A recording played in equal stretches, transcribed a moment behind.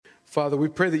Father, we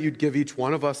pray that you'd give each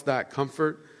one of us that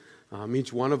comfort.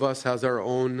 Each one of us has our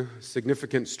own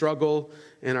significant struggle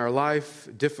in our life,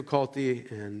 difficulty,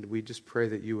 and we just pray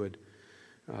that you would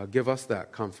give us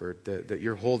that comfort, that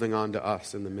you're holding on to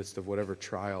us in the midst of whatever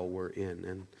trial we're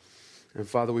in. And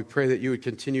Father, we pray that you would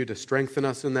continue to strengthen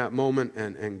us in that moment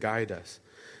and guide us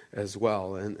as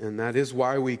well. And that is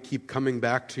why we keep coming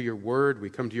back to your word. We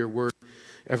come to your word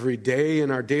every day in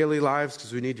our daily lives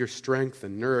because we need your strength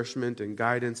and nourishment and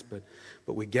guidance. But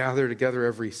we gather together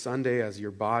every Sunday as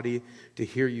your body to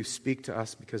hear you speak to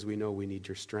us because we know we need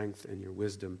your strength and your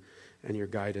wisdom and your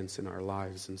guidance in our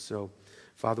lives. And so,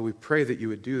 Father, we pray that you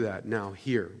would do that now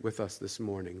here with us this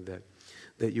morning,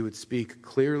 that you would speak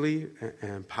clearly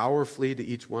and powerfully to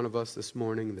each one of us this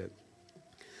morning, that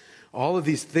all of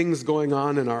these things going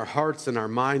on in our hearts and our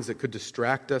minds that could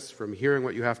distract us from hearing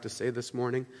what you have to say this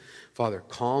morning, Father,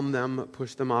 calm them,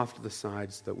 push them off to the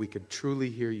side so that we could truly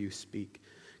hear you speak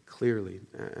clearly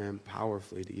and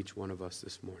powerfully to each one of us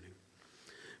this morning.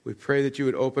 We pray that you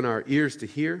would open our ears to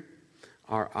hear,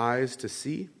 our eyes to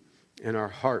see, and our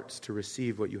hearts to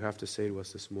receive what you have to say to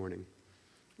us this morning.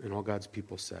 And all God's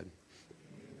people said,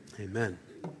 amen.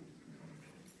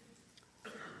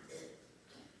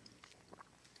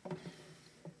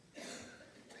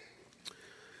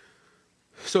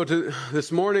 So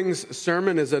this morning's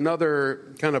sermon is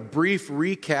another kind of brief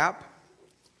recap,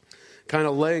 kind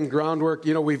of laying groundwork.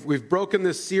 You know, we've broken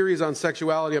this series on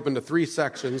sexuality up into 3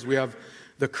 sections. We have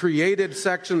the created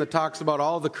section that talks about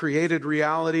all the created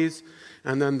realities,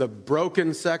 and then the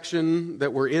broken section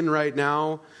that we're in right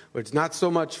now, which is not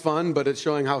so much fun, but it's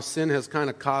showing how sin has kind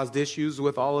of caused issues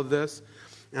with all of this.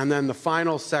 And then the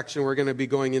final section we're going to be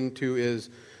going into is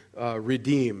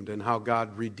redeemed, and how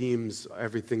God redeems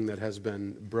everything that has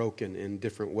been broken in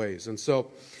different ways. And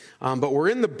so, but we're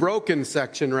in the broken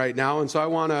section right now, and so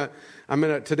I'm going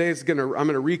to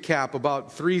recap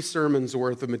about 3 sermons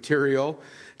worth of material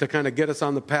to kind of get us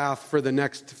on the path for the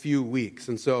next few weeks.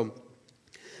 And so,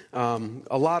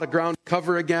 a lot of ground to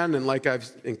cover again, and like I've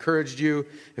encouraged you,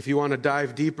 if you want to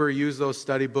dive deeper, use those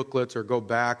study booklets or go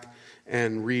back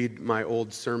and read my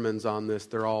old sermons on this.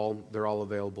 They're all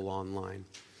available online.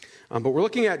 But we're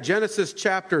looking at Genesis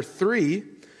chapter 3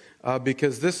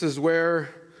 because this is where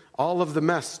all of the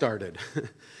mess started.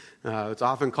 It's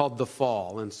often called the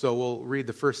fall. And so we'll read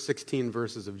the first 16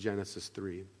 verses of Genesis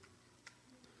 3.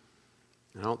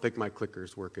 I don't think my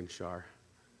clicker's working, Shar.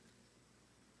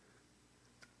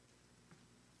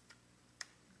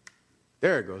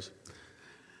 There it goes.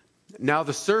 Now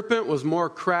the serpent was more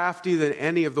crafty than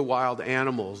any of the wild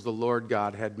animals the Lord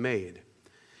God had made.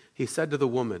 He said to the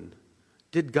woman,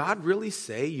 "Did God really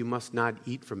say you must not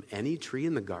eat from any tree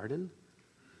in the garden?"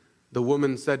 The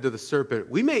woman said to the serpent,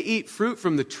 "We may eat fruit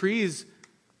from the trees,"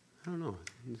 I don't know,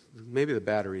 maybe the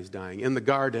battery's dying, "in the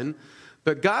garden,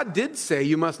 but God did say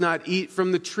you must not eat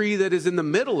from the tree that is in the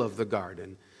middle of the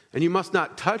garden, and you must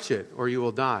not touch it or you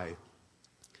will die."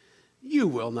 "You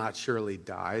will not surely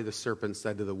die," the serpent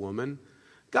said to the woman.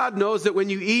 "God knows that when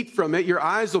you eat from it, your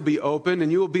eyes will be opened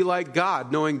and you will be like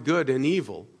God, knowing good and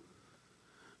evil."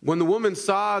 When the woman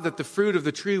saw that the fruit of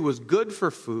the tree was good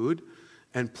for food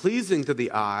and pleasing to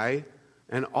the eye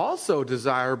and also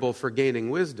desirable for gaining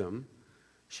wisdom,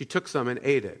 she took some and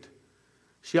ate it.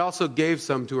 She also gave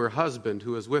some to her husband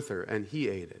who was with her, and he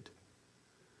ate it.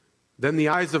 Then the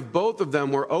eyes of both of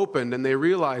them were opened, and they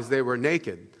realized they were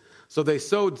naked. So they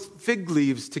sewed fig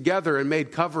leaves together and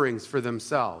made coverings for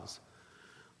themselves.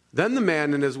 Then the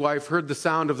man and his wife heard the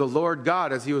sound of the Lord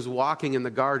God as he was walking in the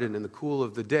garden in the cool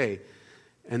of the day,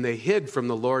 and they hid from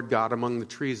the Lord God among the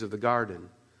trees of the garden.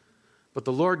 But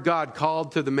the Lord God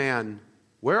called to the man,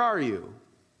 "Where are you?"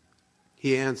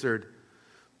 He answered,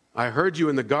 "I heard you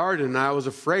in the garden, and I was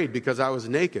afraid because I was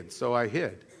naked, so I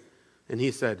hid." And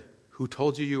he said, "Who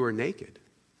told you you were naked?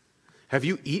 Have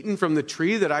you eaten from the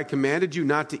tree that I commanded you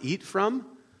not to eat from?"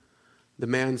 The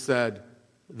man said,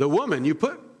 "The woman you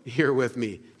put here with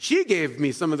me, she gave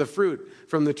me some of the fruit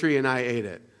from the tree, and I ate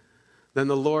it." Then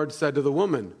the Lord said to the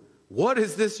woman, "What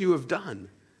is this you have done?"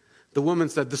 The woman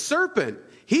said, "The serpent,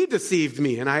 he deceived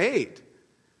me, and I ate."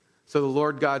 So the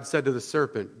Lord God said to the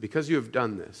serpent, "Because you have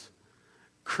done this,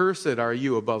 cursed are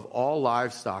you above all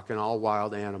livestock and all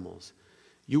wild animals.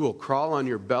 You will crawl on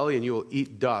your belly, and you will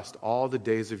eat dust all the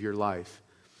days of your life.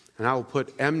 And I will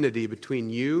put enmity between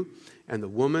you and the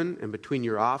woman, and between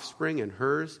your offspring and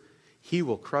hers. He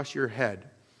will crush your head,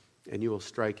 and you will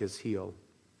strike his heel."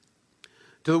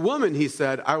 To the woman he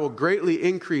said, "I will greatly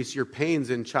increase your pains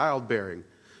in childbearing.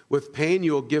 With pain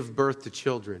you will give birth to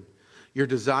children. Your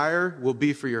desire will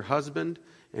be for your husband,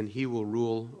 and he will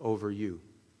rule over you."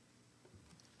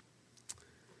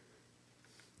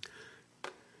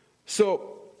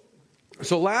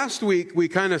 So last week we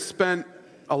kind of spent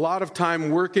a lot of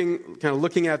time working, kind of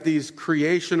looking at these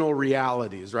creational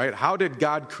realities, right? How did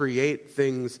God create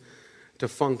things to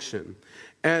function?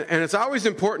 And it's always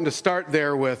important to start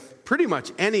there with pretty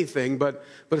much anything, but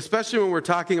especially when we're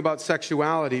talking about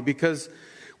sexuality, because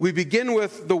we begin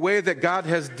with the way that God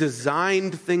has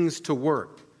designed things to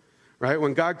work, right?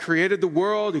 When God created the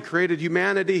world, He created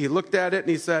humanity, He looked at it and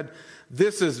He said,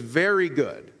 this is very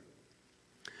good.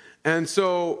 And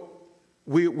so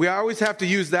we always have to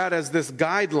use that as this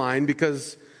guideline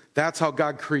because that's how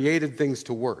God created things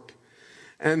to work.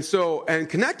 And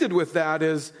connected with that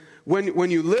is when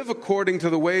you live according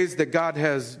to the ways that God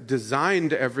has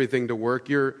designed everything to work,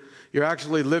 you're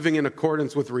actually living in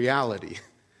accordance with reality,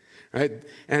 right?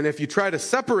 And if you try to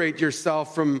separate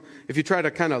yourself if you try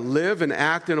to kind of live and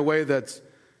act in a way that's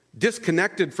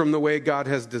disconnected from the way God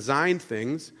has designed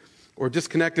things or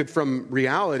disconnected from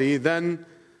reality, then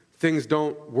things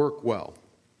don't work well.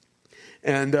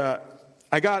 And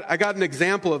I got an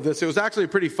example of this. It was actually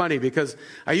pretty funny because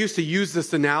I used to use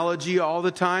this analogy all the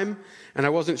time, and I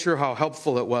wasn't sure how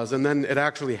helpful it was. And then it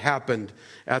actually happened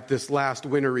at this last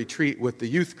winter retreat with the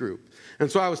youth group.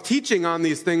 And so I was teaching on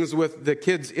these things with the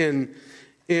kids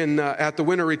at the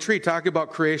winter retreat, talking about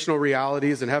creational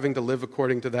realities and having to live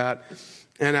according to that.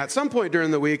 And at some point during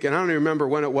the week, and I don't even remember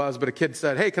when it was, but a kid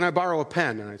said, "Hey, can I borrow a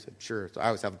pen?" And I said, "Sure." So I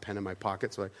always have a pen in my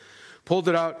pocket, so I pulled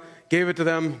it out, gave it to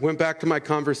them, went back to my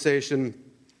conversation.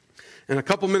 And a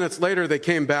couple minutes later, they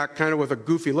came back kind of with a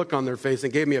goofy look on their face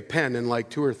and gave me a pen in like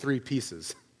 2 or 3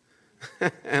 pieces.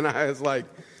 And I was like,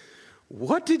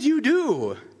 "What did you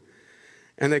do?"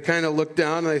 And they kind of looked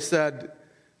down and they said,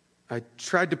 "I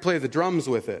tried to play the drums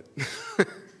with it."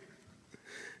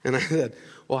 And I said,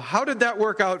 "Well, how did that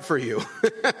work out for you?"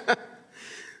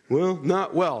 "Well,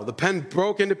 not well. The pen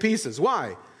broke into pieces."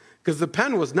 "Why?" "Because the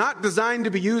pen was not designed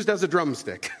to be used as a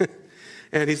drumstick."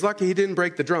 And he's lucky he didn't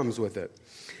break the drums with it.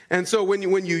 And so when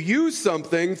you use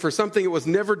something for something it was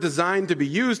never designed to be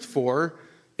used for,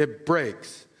 it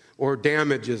breaks or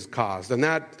damage is caused. And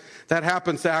that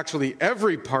happens to actually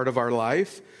every part of our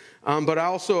life, but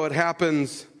also it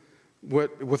happens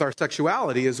with our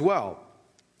sexuality as well.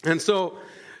 And so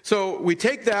we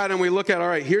take that and we look at, all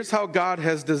right, here's how God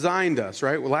has designed us,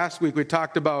 right? Well, last week we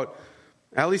talked about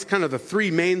at least kind of the 3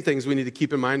 main things we need to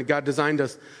keep in mind. God designed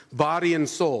us body and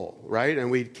soul, right? And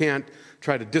we can't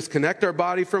try to disconnect our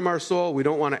body from our soul. We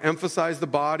don't want to emphasize the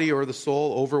body or the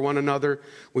soul over one another.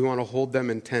 We want to hold them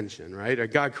in tension, right?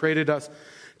 God created us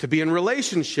to be in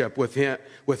relationship with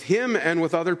Him and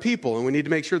with other people, and we need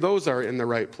to make sure those are in the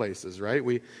right places, right?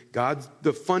 God's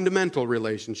the fundamental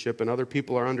relationship, and other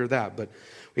people are under that, but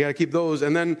we got to keep those.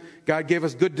 And then God gave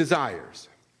us good desires.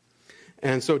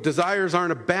 And so desires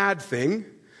aren't a bad thing.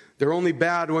 They're only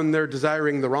bad when they're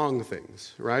desiring the wrong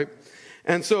things, right?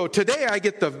 And so today I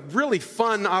get the really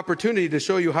fun opportunity to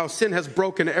show you how sin has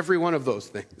broken every one of those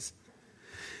things.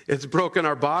 It's broken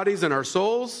our bodies and our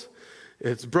souls.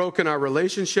 It's broken our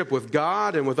relationship with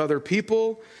God and with other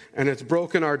people. And it's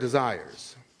broken our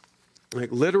desires.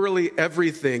 Like literally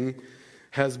everything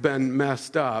has been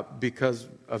messed up because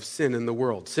of sin in the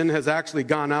world. Sin has actually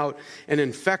gone out and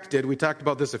infected, we talked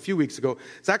about this a few weeks ago,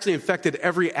 it's actually infected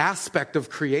every aspect of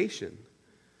creation.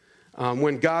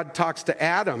 When God talks to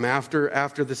Adam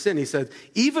after the sin, He said,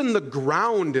 "Even the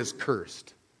ground is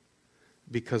cursed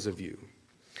because of you."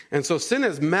 And so sin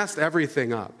has messed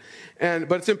everything up.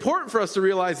 But it's important for us to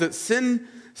realize that sin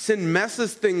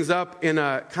messes things up in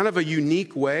a kind of a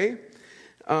unique way.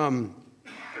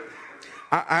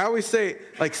 I always say,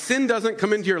 like, sin doesn't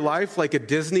come into your life like a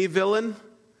Disney villain,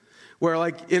 where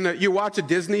like you watch a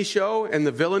Disney show and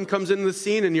the villain comes into the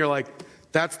scene and you're like,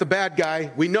 that's the bad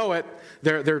guy. We know it.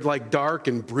 They're like dark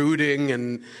and brooding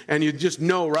and you just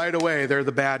know right away they're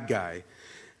the bad guy.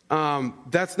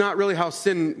 That's not really how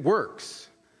sin works.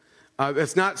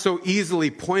 It's not so easily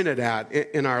pointed at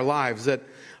in our lives. That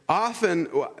often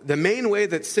the main way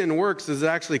that sin works is it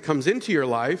actually comes into your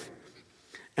life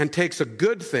and takes a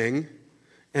good thing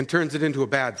and turns it into a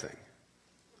bad thing.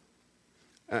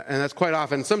 And that's quite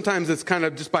often. Sometimes it's kind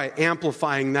of just by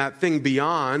amplifying that thing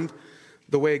beyond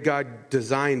the way God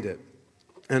designed it.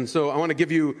 And so I want to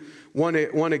give you one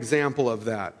example of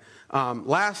that.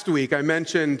 Last week I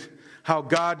mentioned how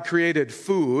God created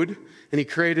food, and He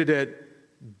created it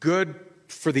good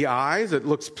for the eyes. It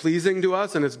looks pleasing to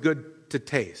us, and it's good to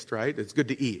taste, right? It's good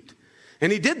to eat.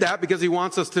 And He did that because He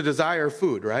wants us to desire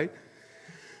food, right?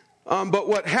 But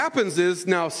what happens is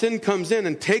now sin comes in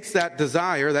and takes that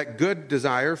desire, that good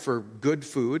desire for good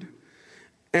food,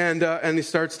 and He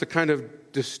starts to kind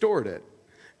of distort it.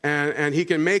 And He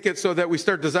can make it so that we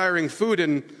start desiring food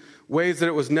in ways that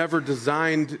it was never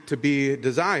designed to be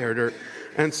desired.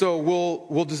 And so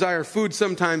we'll desire food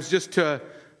sometimes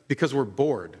because we're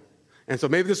bored. And so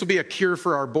maybe this will be a cure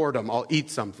for our boredom. I'll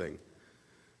eat something.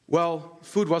 Well,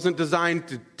 food wasn't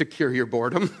designed to cure your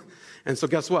boredom. And so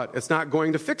guess what? It's not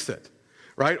going to fix it,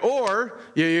 right? Or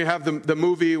you have the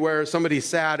movie where somebody's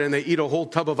sad and they eat a whole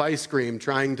tub of ice cream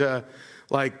trying to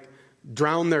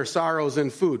drown their sorrows in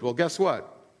food. Well, guess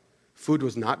what? Food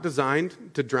was not designed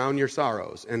to drown your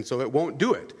sorrows, and so it won't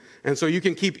do it. And so you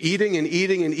can keep eating and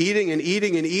eating and eating and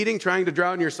eating and eating, trying to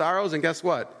drown your sorrows, and guess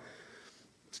what?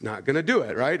 It's not going to do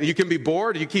it, right? You can be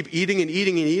bored, you keep eating and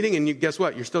eating and eating, and guess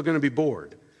what? You're still going to be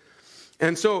bored.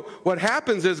 And so what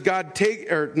happens is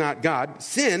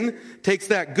sin takes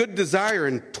that good desire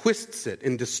and twists it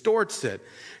and distorts it.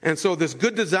 And so this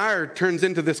good desire turns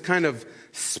into this kind of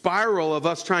spiral of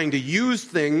us trying to use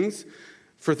things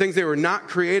for things they were not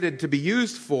created to be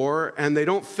used for, and they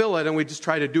don't fill it, and we just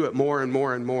try to do it more and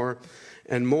more and more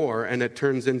and more, and it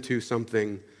turns into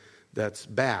something that's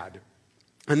bad.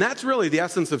 And that's really the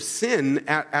essence of sin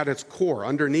at its core,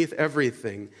 underneath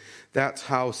everything. That's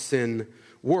how sin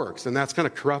works, and that's kind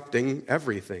of corrupting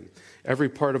everything, every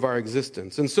part of our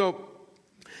existence. And so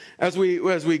as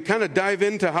we kind of dive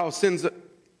into how sin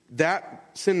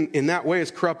in that way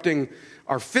is corrupting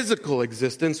our physical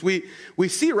existence, we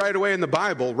see right away in the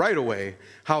Bible,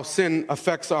 how sin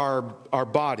affects our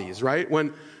bodies, right?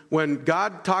 When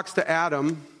God talks to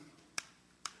Adam,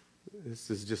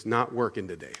 this is just not working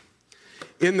today.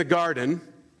 In the garden,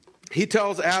 he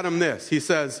tells Adam this. He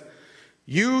says,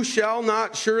 "You shall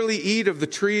not surely eat of the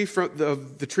tree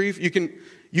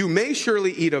you may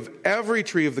surely eat of every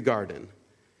tree of the garden,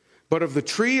 but of the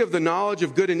tree of the knowledge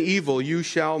of good and evil you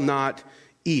shall not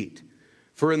eat.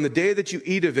 For in the day that you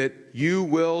eat of it, you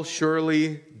will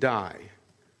surely die."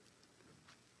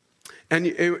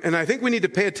 And I think we need to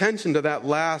pay attention to that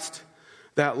last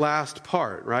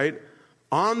part, right?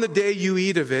 On the day you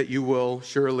eat of it, you will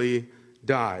surely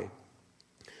die.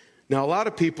 Now, a lot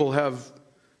of people have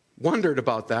wondered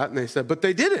about that, and they said, but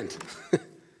they didn't.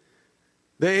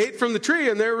 They ate from the tree,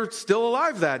 and they were still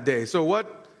alive that day. So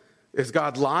what, is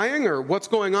God lying, or what's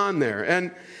going on there?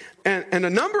 And a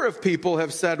number of people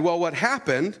have said, well, what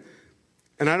happened,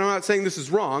 and I'm not saying this is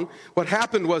wrong, what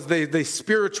happened was they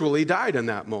spiritually died in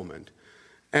that moment.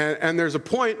 And there's a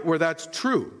point where that's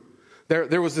true.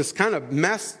 There was this kind of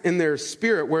mess in their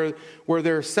spirit where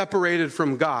they're separated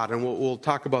from God, and we'll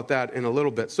talk about that in a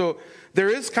little bit. So there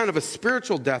is kind of a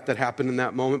spiritual death that happened in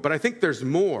that moment, but I think there's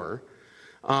more.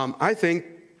 I think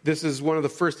this is one of the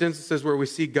first instances where we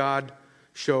see God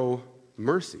show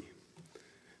mercy.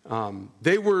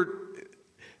 They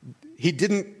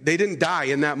didn't die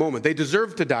in that moment. They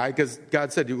deserved to die because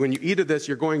God said, when you eat of this,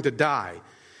 you're going to die.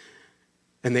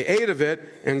 And they ate of it,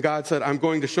 and God said, I'm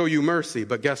going to show you mercy.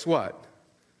 But guess what?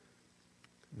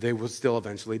 They will still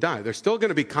eventually die. There's still going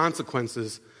to be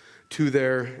consequences to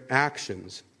their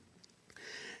actions.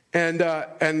 And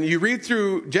you read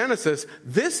through Genesis,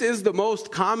 this is the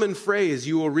most common phrase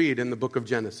you will read in the book of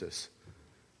Genesis.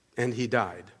 And he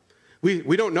died.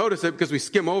 We don't notice it because we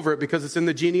skim over it because it's in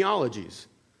the genealogies.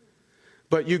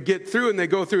 But you get through and they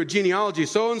go through a genealogy.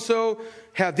 So-and-so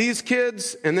had these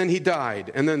kids and then he died.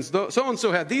 And then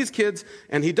so-and-so had these kids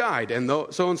and he died. And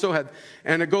so-and-so had,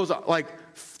 and it goes like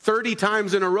 30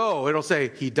 times in a row. It'll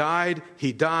say, he died,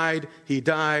 he died, he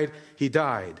died, he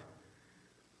died.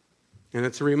 And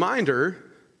it's a reminder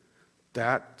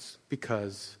that's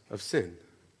because of sin.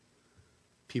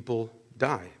 People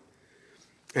die.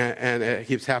 And it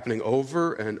keeps happening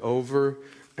over and over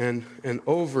and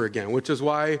over again, which is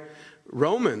why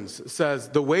Romans says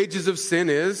the wages of sin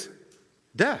is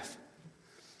death.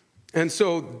 And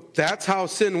so that's how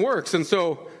sin works. And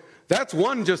so that's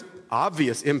one just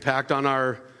obvious impact on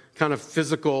our kind of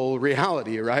physical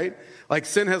reality, right? Like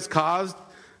sin has caused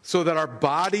so that our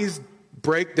bodies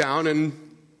break down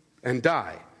and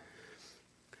die.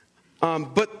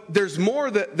 But there's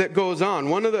more that goes on.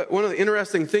 One of the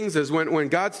interesting things is when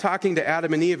God's talking to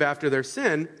Adam and Eve after their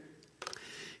sin,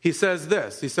 he says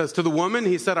this. He says to the woman,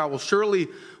 he said, I will surely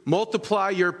multiply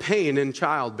your pain in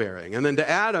childbearing. And then to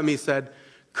Adam, he said,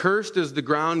 cursed is the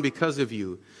ground because of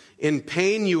you. In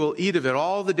pain you will eat of it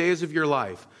all the days of your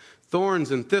life.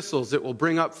 Thorns and thistles it will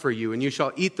bring up for you. And you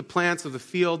shall eat the plants of the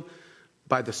field.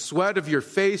 By the sweat of your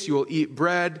face you will eat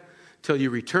bread till you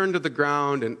return to the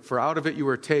ground. And for out of it you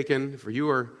were taken. For you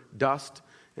are dust,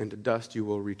 and to dust you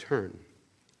will return.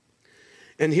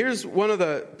 And here's one of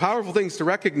the powerful things to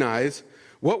recognize.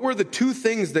 What were the two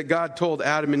things that God told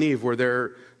Adam and Eve were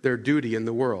their duty in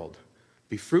the world?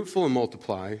 Be fruitful and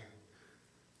multiply,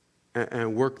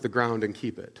 and work the ground and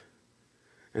keep it.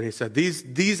 And he said,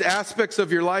 these aspects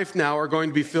of your life now are going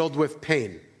to be filled with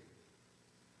pain.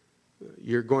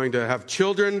 You're going to have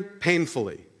children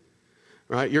painfully,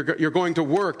 right? You're going to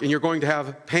work and you're going to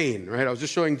have pain, right? I was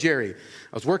just showing Jerry.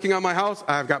 I was working on my house.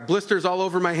 I've got blisters all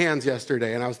over my hands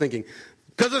yesterday. And I was thinking,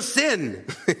 because of sin.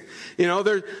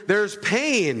 There's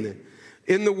pain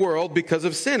in the world because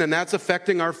of sin. And that's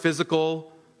affecting our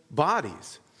physical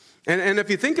bodies. And if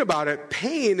you think about it,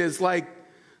 pain is like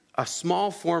a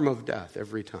small form of death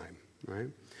every time, right?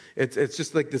 It's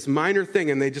just like this minor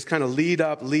thing, and they just kind of lead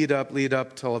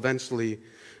up till eventually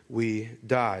we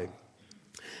die.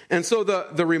 And so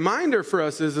the reminder for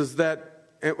us is that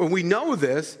when we know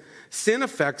this, sin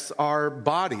affects our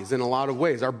bodies in a lot of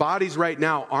ways. Our bodies right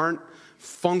now aren't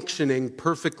functioning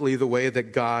perfectly the way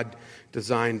that God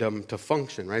designed them to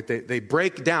function, right? They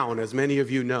break down, as many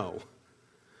of you know.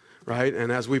 Right?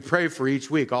 And as we pray for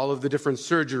each week, all of the different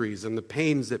surgeries and the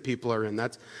pains that people are in,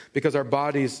 that's because our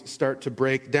bodies start to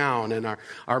break down and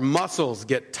our muscles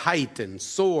get tight and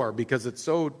sore because it's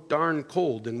so darn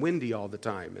cold and windy all the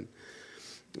time. And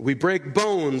we break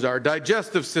bones, our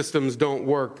digestive systems don't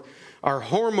work, our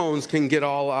hormones can get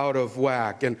all out of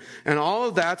whack. And all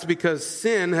of that's because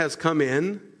sin has come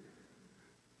in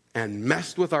and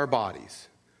messed with our bodies.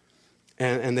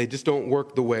 And they just don't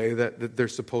work the way that they're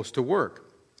supposed to work.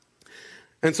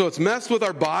 And so it's messed with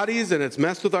our bodies, and it's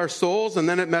messed with our souls, and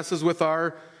then it messes with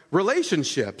our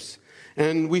relationships.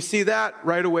 And we see that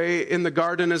right away in the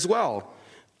garden as well.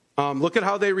 Look at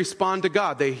how they respond to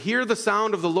God. They hear the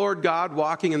sound of the Lord God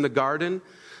walking in the garden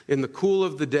in the cool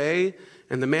of the day,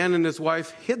 and the man and his wife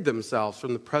hid themselves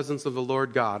from the presence of the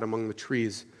Lord God among the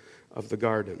trees of the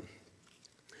garden.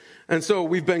 And so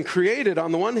we've been created,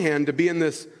 on the one hand, to be in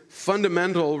this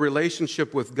fundamental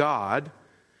relationship with God.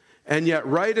 And yet,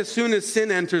 right as soon as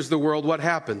sin enters the world, what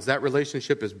happens? That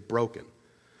relationship is broken.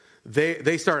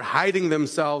 They start hiding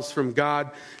themselves from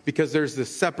God because there's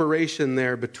this separation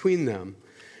there between them.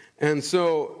 And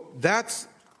so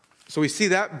we see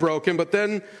that broken. But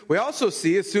then we also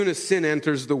see, as soon as sin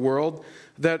enters the world,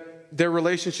 that their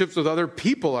relationships with other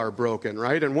people are broken,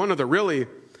 right? And one of the really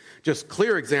just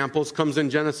clear examples comes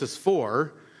in Genesis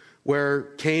 4, where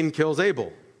Cain kills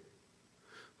Abel.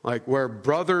 Like where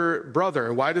brother,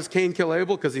 and why does Cain kill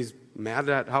Abel? Because he's mad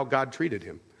at how God treated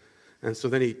him. And so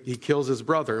then he kills his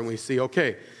brother, and we see,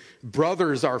 okay,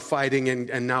 brothers are fighting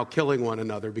and now killing one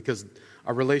another because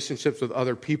our relationships with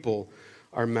other people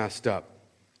are messed up.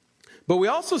 But we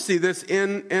also see this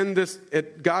in this,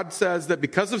 God says that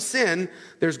because of sin,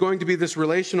 there's going to be this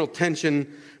relational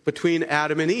tension between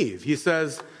Adam and Eve. He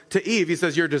says to Eve,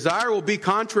 your desire will be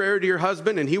contrary to your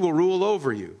husband, and he will rule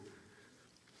over you.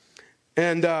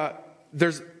 And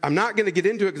I'm not going to get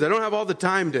into it because I don't have all the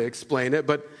time to explain it,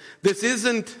 but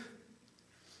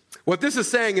what this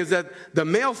is saying is that the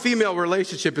male-female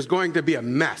relationship is going to be a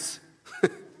mess,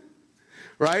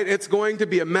 right? It's going to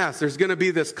be a mess. There's going to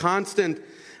be this constant,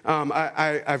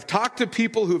 I've talked to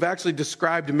people who've actually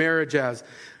described marriage as,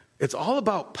 it's all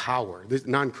about power,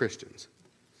 non-Christians.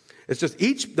 It's just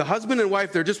the husband and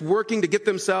wife, they're just working to get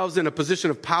themselves in a position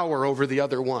of power over the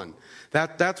other one.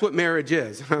 That's what marriage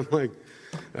is. I'm like,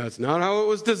 that's not how it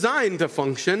was designed to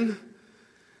function.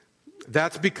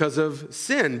 That's because of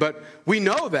sin. But we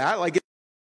know that. Like,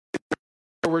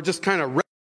 we're just kind of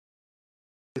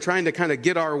trying to kind of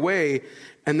get our way,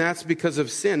 and that's because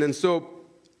of sin. And so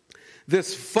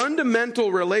this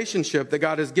fundamental relationship that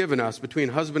God has given us between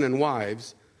husband and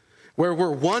wives, where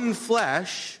we're one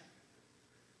flesh,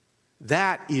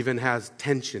 that even has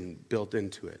tension built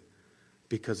into it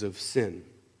because of sin.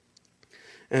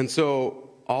 And so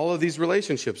all of these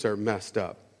relationships are messed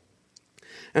up.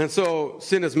 And so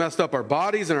sin has messed up our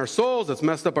bodies and our souls. It's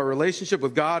messed up our relationship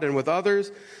with God and with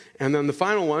others. And then the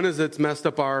final one is it's messed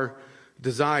up our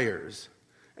desires.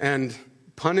 And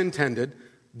pun intended,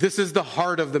 this is the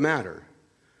heart of the matter.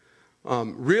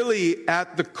 Really,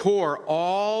 at the core,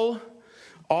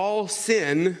 all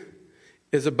sin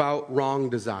is about wrong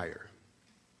desire.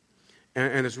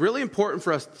 And it's really important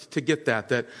for us to get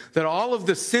that all of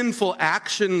the sinful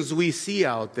actions we see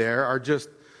out there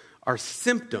are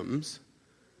symptoms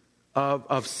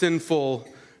of sinful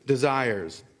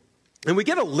desires. And we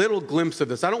get a little glimpse of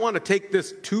this. I don't want to take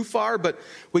this too far, but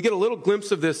we get a little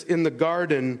glimpse of this in the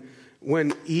garden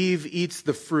when Eve eats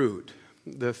the fruit,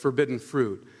 the forbidden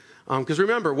fruit. Because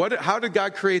remember, how did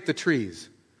God create the trees?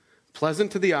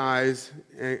 Pleasant to the eyes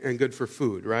and good for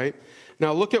food, right?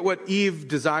 Now look at what Eve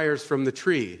desires from the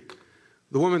tree.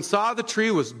 The woman saw the tree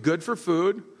was good for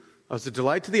food. It was a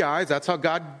delight to the eyes. That's how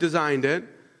God designed it.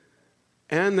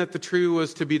 And that the tree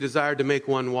was to be desired to make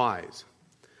one wise.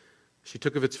 She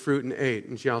took of its fruit and ate,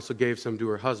 and she also gave some to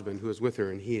her husband who was with her,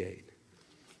 and he ate.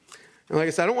 And like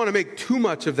I said, I don't want to make too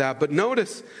much of that, but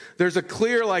notice there's a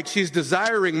clear, like she's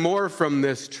desiring more from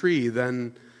this tree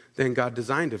than God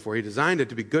designed it for. He designed it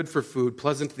to be good for food,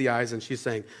 pleasant to the eyes, and she's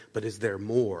saying, but is there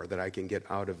more that I can get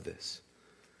out of this?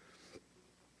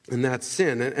 And that's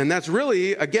sin. And that's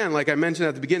really, again, like I mentioned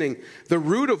at the beginning, the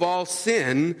root of all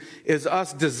sin is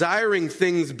us desiring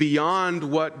things beyond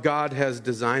what God has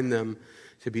designed them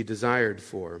to be desired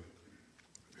for.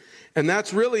 And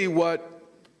that's really what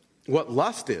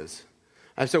lust is.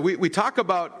 So we talk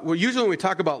about, well, usually when we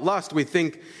talk about lust, we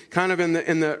think kind of in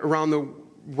the around the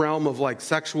realm of like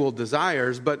sexual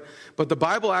desires, but the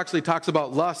Bible actually talks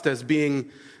about lust as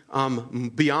being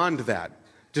beyond that,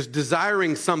 just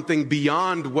desiring something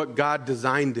beyond what God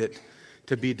designed it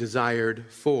to be desired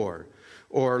for,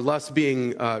 or lust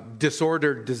being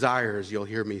disordered desires, you'll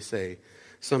hear me say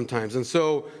sometimes. And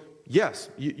so, yes,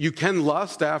 you can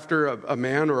lust after a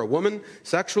man or a woman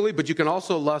sexually, but you can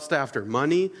also lust after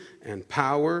money and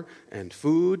power and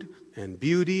food and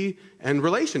beauty and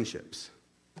relationships.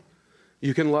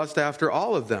 You can lust after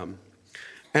all of them.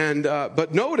 And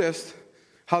but notice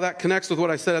how that connects with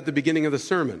what I said at the beginning of the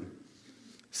sermon.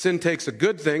 Sin takes a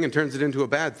good thing and turns it into a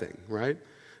bad thing, right?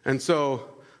 And so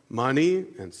money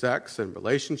and sex and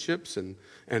relationships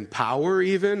and power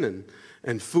even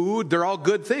and food, they're all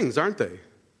good things, aren't they?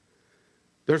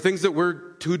 They're things that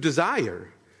we're to desire.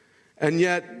 And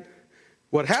yet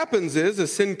what happens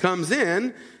is sin comes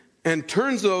in and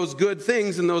turns those good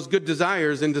things and those good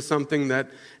desires into something that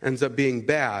ends up being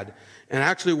bad. And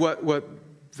actually what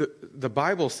the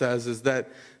Bible says is that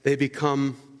they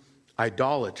become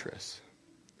idolatrous.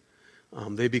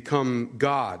 They become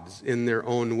gods in their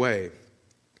own way.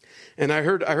 And I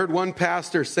heard one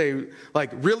pastor say,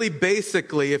 like, really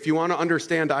basically, if you want to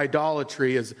understand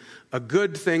idolatry, is a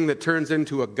good thing that turns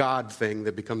into a God thing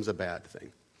that becomes a bad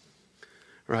thing.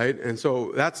 Right? And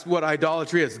so that's what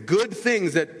idolatry is. Good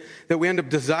things that we end up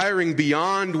desiring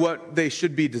beyond what they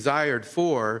should be desired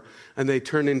for, and they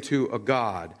turn into a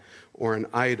god or an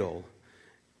idol.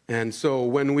 And so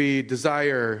when we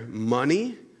desire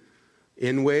money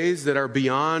in ways that are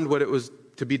beyond what it was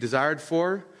to be desired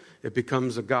for, it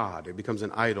becomes a god, it becomes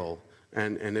an idol,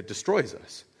 and it destroys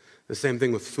us. The same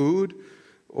thing with food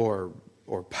or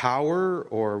power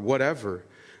or whatever,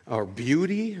 or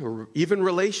beauty or even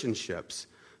relationships.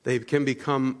 They can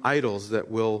become idols that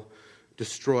will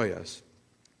destroy us.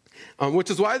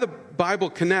 Which is why the Bible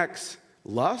connects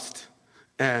lust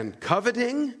and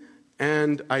coveting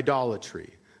and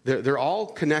idolatry. They're all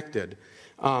connected.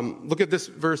 Look at this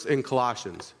verse in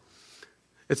Colossians.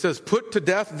 It says, "Put to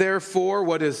death, therefore,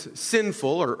 what is sinful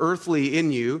or earthly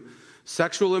in you,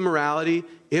 sexual immorality,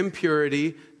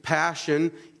 impurity,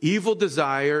 passion, evil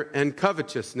desire, and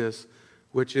covetousness,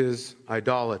 which is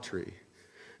idolatry."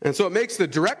 And so it makes the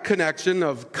direct connection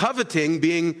of coveting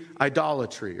being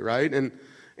idolatry, right? And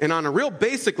on a real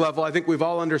basic level, I think we've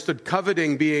all understood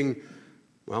coveting being,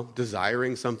 well,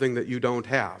 desiring something that you don't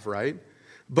have, right?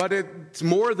 But it's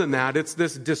more than that. It's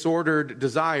this disordered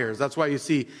desires. That's why you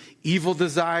see evil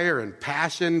desire and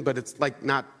passion, but it's like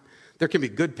not, there can be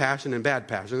good passion and bad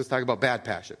passion. Let's talk about bad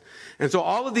passion. And so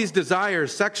all of these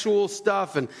desires, sexual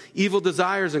stuff and evil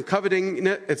desires and coveting,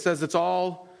 it says it's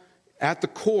all, at the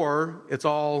core, it's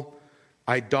all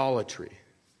idolatry.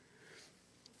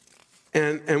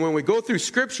 And when we go through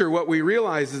Scripture, what we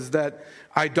realize is that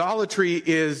idolatry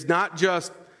is not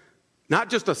just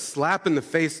a slap in the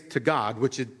face to God,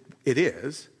 which it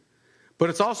is, but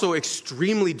it's also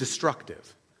extremely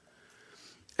destructive.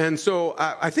 And so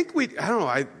I think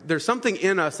there's something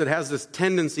in us that has this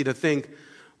tendency to think,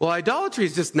 well, idolatry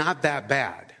is just not that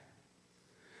bad.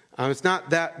 It's not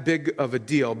that big of a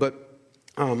deal. But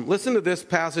listen to this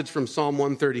passage from Psalm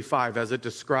 135 as it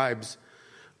describes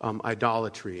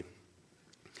idolatry. It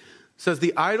says,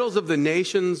 "The idols of the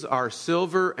nations are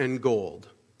silver and gold,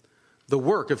 the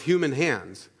work of human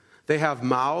hands. They have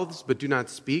mouths, but do not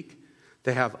speak.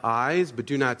 They have eyes, but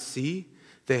do not see.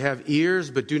 They have ears,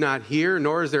 but do not hear,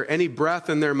 nor is there any breath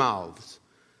in their mouths."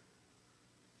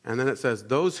 And then it says,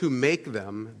 "Those who make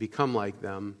them become like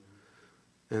them,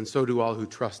 and so do all who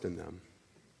trust in them."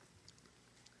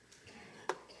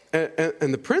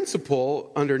 And the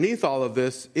principle underneath all of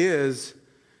this is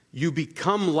you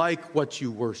become like what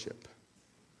you worship.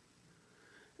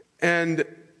 And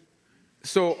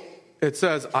so it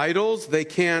says idols, they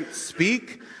can't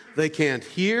speak, they can't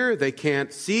hear, they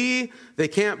can't see, they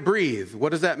can't breathe.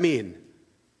 What does that mean?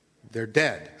 They're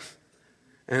dead.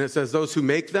 And it says those who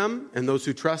make them and those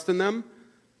who trust in them,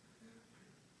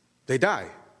 they die.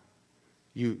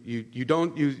 You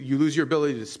lose your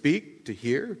ability to speak, to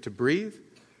hear, to breathe,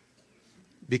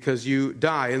 because you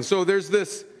die. And so there's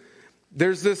this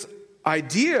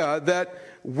idea that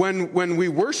when we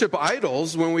worship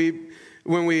idols, when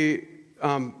we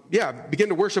begin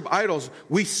to worship idols,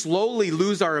 we slowly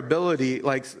lose our ability,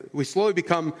 like we slowly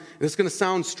become, this is going to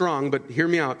sound strong, but hear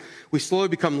me out, we slowly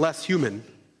become less human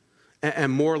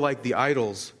and more like the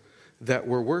idols that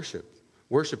we're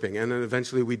worshiping. And then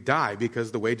eventually we die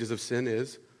because the wages of sin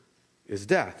is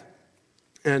death.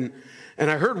 And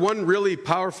I heard one really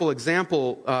powerful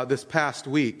example this past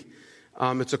week.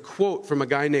 It's a quote from a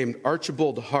guy named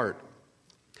Archibald Hart.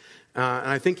 And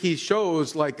I think he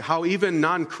shows like how even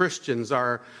non-Christians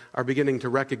are beginning to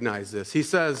recognize this. He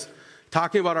says,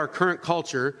 talking about our current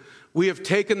culture, we have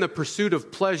taken the pursuit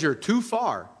of pleasure too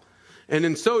far. And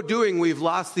in so doing, we've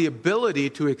lost the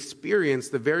ability to experience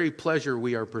the very pleasure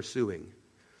we are pursuing.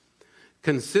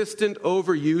 Consistent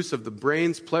overuse of the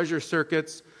brain's pleasure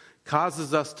circuits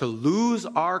causes us to lose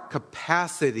our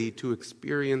capacity to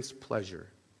experience pleasure.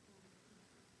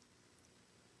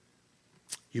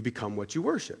 You become what you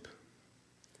worship.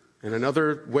 And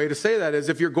another way to say that is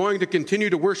if you're going to continue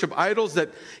to worship idols that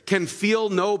can feel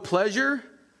no pleasure,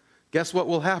 guess what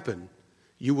will happen?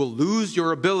 You will lose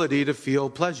your ability to feel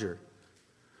pleasure.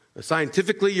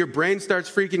 Scientifically, your brain starts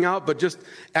freaking out, but just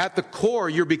at the core,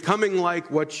 you're becoming like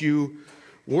what you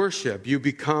worship. You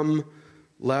become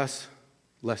less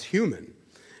human.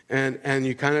 And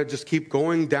you kind of just keep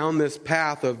going down this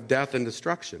path of death and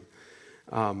destruction.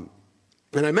 And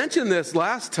I mentioned this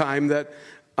last time that,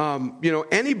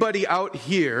 anybody out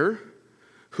here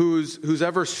who's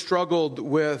ever struggled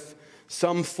with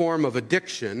some form of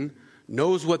addiction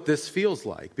knows what this feels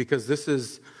like, because this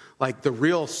is like the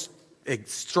real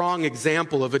strong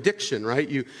example of addiction, right?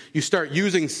 You start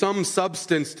using some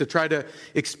substance to try to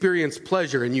experience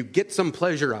pleasure, and you get some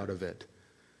pleasure out of it.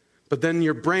 But then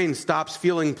your brain stops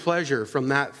feeling pleasure from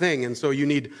that thing, and so you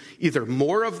need either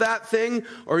more of that thing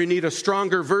or you need a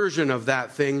stronger version of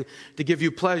that thing to give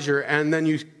you pleasure, and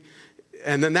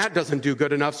then that doesn't do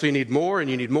good enough, so you need more, and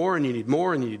you need more, and you need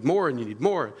more, and you need more, and you need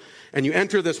more. And you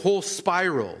enter this whole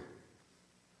spiral.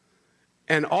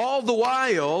 And all the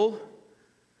while,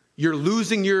 you're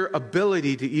losing your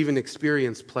ability to even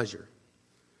experience pleasure.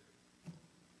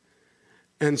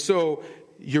 And so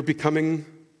you're becoming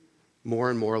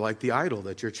more and more like the idol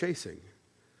that you're chasing.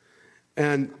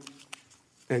 And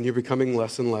you're becoming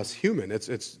less and less human.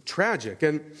 It's tragic.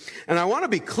 And I want to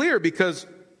be clear, because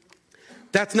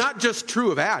that's not just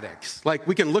true of addicts. Like,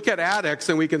 we can look at addicts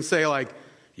and we can say, like,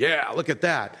 yeah, look at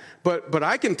that. But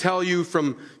I can tell you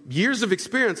from years of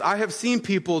experience, I have seen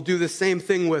people do the same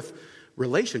thing with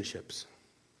relationships.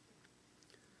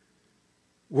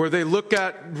 Where they look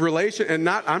at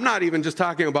I'm not even just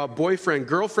talking about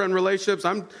boyfriend-girlfriend relationships,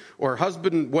 or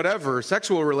husband, whatever,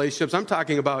 sexual relationships. I'm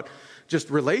talking about just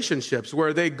relationships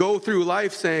where they go through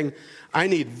life saying, I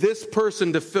need this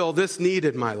person to fill this need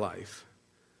in my life.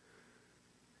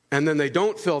 And then they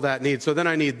don't fill that need, so then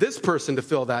I need this person to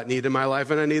fill that need in my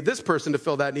life, and I need this person to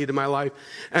fill that need in my life.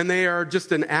 And they are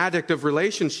just an addict of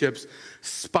relationships,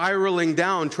 spiraling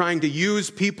down, trying to use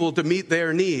people to meet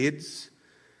their needs.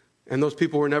 And those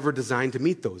people were never designed to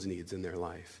meet those needs in their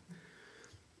life.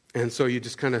 And so you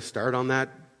just kind of start on that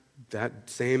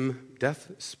same death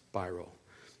spiral.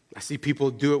 I see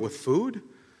people do it with food.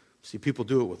 I see people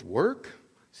do it with work.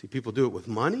 I see people do it with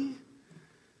money.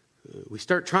 We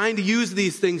start trying to use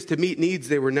these things to meet needs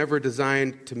they were never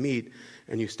designed to meet,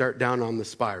 and you start down on the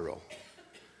spiral.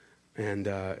 And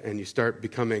you start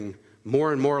becoming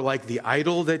more and more like the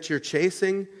idol that you're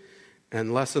chasing,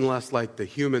 and less like the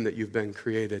human that you've been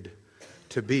created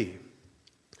to be.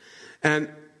 And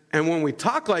when we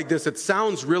talk like this, it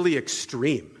sounds really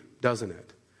extreme, doesn't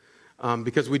it?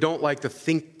 Because we don't like to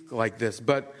think like this.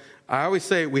 But I always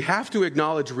say we have to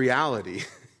acknowledge reality.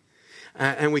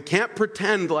 And we can't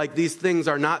pretend like these things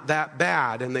are not that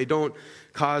bad and they don't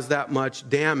cause that much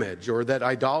damage, or that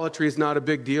idolatry is not a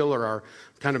big deal, or our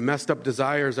kind of messed up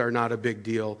desires are not a big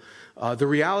deal. The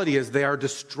reality is they are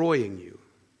destroying you.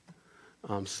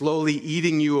 Slowly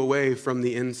eating you away from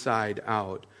the inside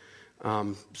out,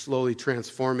 slowly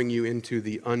transforming you into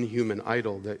the unhuman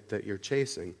idol that you're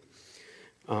chasing.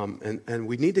 And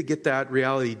we need to get that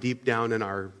reality deep down in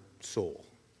our soul,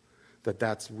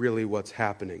 that's really what's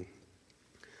happening.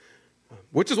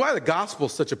 Which is why the gospel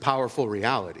is such a powerful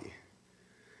reality.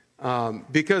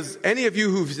 Because any of you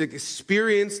who've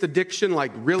experienced addiction,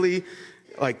 really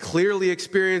clearly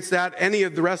experienced that, any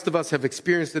of the rest of us have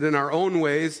experienced it in our own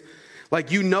ways.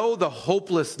 The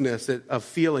hopelessness of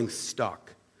feeling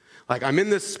stuck. I'm in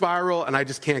this spiral and I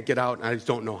just can't get out, and I just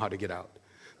don't know how to get out.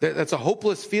 That's a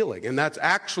hopeless feeling, and that's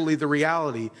actually the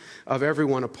reality of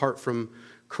everyone apart from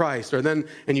Christ. And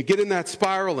you get in that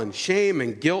spiral, and shame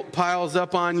and guilt piles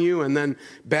up on you, and then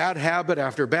bad habit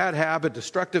after bad habit,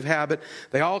 destructive habit,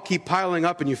 they all keep piling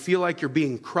up, and you feel like you're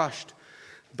being crushed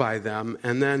by them.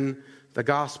 And then the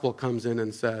gospel comes in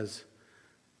and says,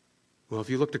 well, if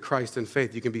you look to Christ in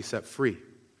faith, you can be set free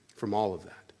from all of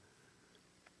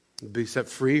that. Be set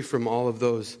free from all of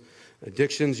those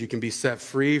addictions. You can be set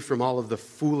free from all of the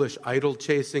foolish idol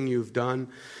chasing you've done.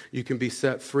 You can be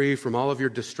set free from all of your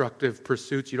destructive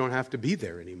pursuits. You don't have to be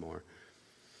there anymore.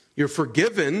 You're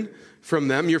forgiven from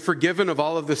them. You're forgiven of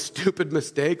all of the stupid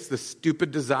mistakes, the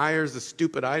stupid desires, the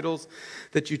stupid idols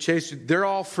that you chase. They're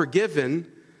all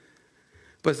forgiven.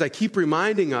 But as I keep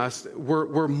reminding us,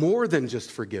 we're more than just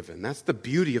forgiven. That's the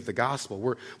beauty of the gospel.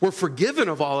 We're forgiven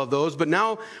of all of those, but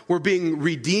now we're being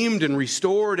redeemed and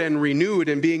restored and renewed,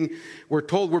 and we're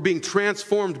told we're being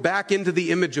transformed back into the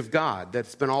image of God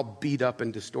that's been all beat up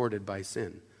and distorted by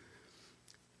sin,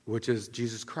 which is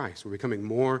Jesus Christ. We're becoming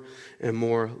more and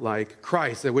more like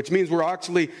Christ, which means we're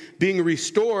actually being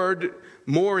restored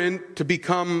more to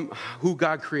become who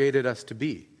God created us to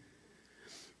be.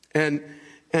 And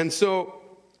so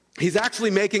He's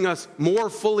actually making us more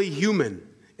fully human,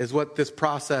 is what this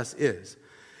process is.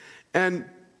 And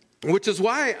which is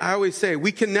why I always say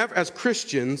we can never, as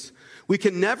Christians, we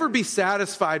can never be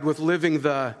satisfied with living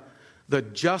the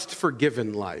just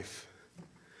forgiven life.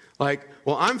 Like,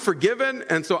 well, I'm forgiven,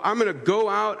 and so I'm going to go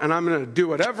out and I'm going to do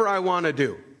whatever I want to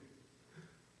do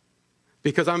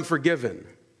because I'm forgiven.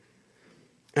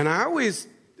 And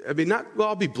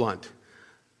I'll be blunt.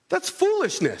 That's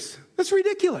foolishness. That's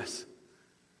ridiculous.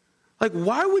 Like,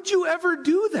 why would you ever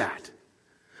do that?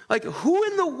 Like, who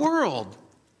in the world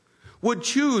would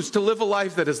choose to live a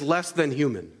life that is less than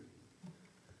human?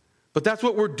 But that's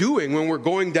what we're doing when we're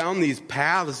going down these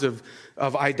paths of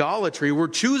idolatry. We're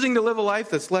choosing to live a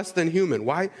life that's less than human.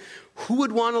 Why? Who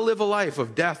would want to live a life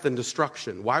of death and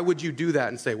destruction? Why would you do that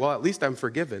and say, well, at least I'm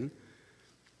forgiven?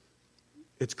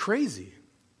 It's crazy.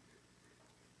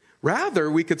 Rather,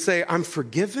 we could say, I'm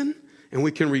forgiven, and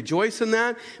we can rejoice in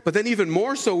that. But then even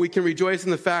more so, we can rejoice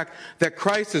in the fact that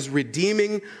Christ is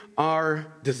redeeming our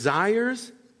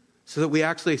desires so that we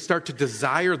actually start to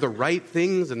desire the right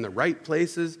things in the right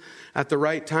places at the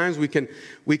right times. We can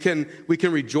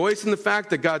rejoice in the fact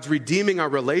that God's redeeming our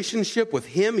relationship with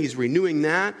Him. He's renewing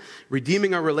that,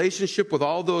 redeeming our relationship with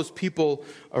all those people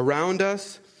around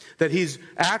us. That He's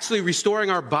actually restoring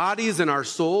our bodies and our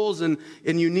souls in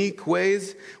unique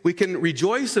ways. We can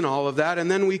rejoice in all of that,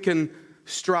 and then we can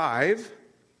strive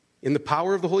in the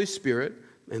power of the Holy Spirit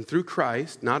and through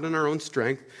Christ, not in our own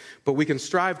strength, but we can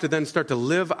strive to then start to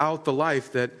live out the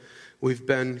life that we've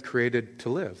been created to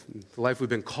live, the life we've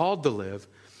been called to live,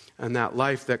 and that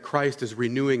life that Christ is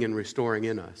renewing and restoring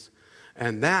in us.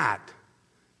 And that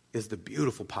is the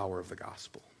beautiful power of the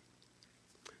gospel.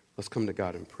 Let's come to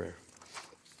God in prayer.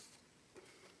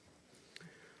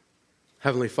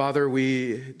 Heavenly Father,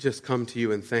 we just come to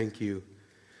you and thank you.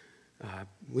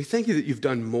 We thank you that you've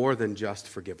done more than just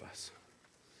forgive us.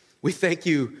 We thank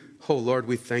you, oh Lord,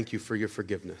 we thank you for your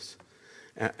forgiveness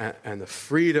and the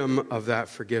freedom of that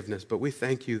forgiveness. But we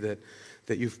thank you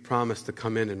that you've promised to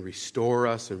come in and restore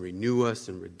us and renew us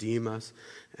and redeem us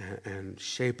and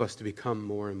shape us to become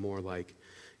more and more like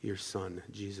your Son,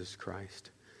 Jesus Christ.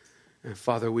 And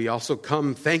Father, we also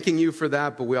come thanking you for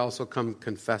that, but we also come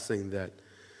confessing that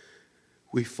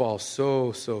we fall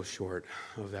so short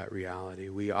of that reality.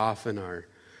 We often are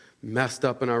messed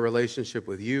up in our relationship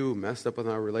with you, messed up in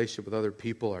our relationship with other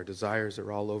people. Our desires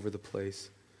are all over the place.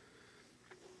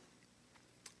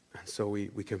 And so we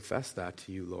confess that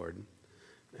to you, Lord.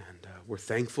 And we're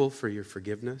thankful for your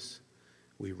forgiveness.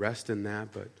 We rest in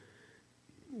that, but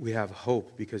we have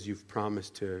hope because you've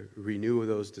promised to renew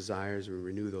those desires and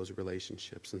renew those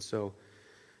relationships. And so,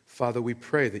 Father, we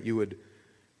pray that you would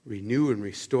renew and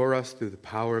restore us through the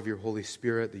power of your Holy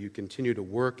Spirit, that you continue to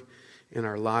work in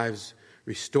our lives,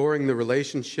 restoring our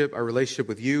relationship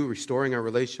with you, restoring our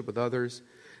relationship with others,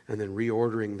 and then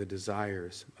reordering the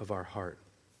desires of our heart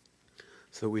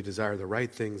so that we desire the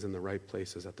right things in the right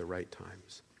places at the right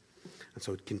times. And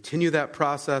so continue that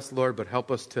process, Lord, but help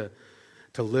us to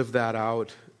live that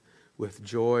out with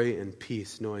joy and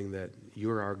peace, knowing that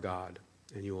you're our God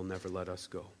and you will never let us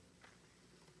go.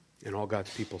 And all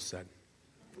God's people said,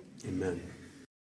 amen.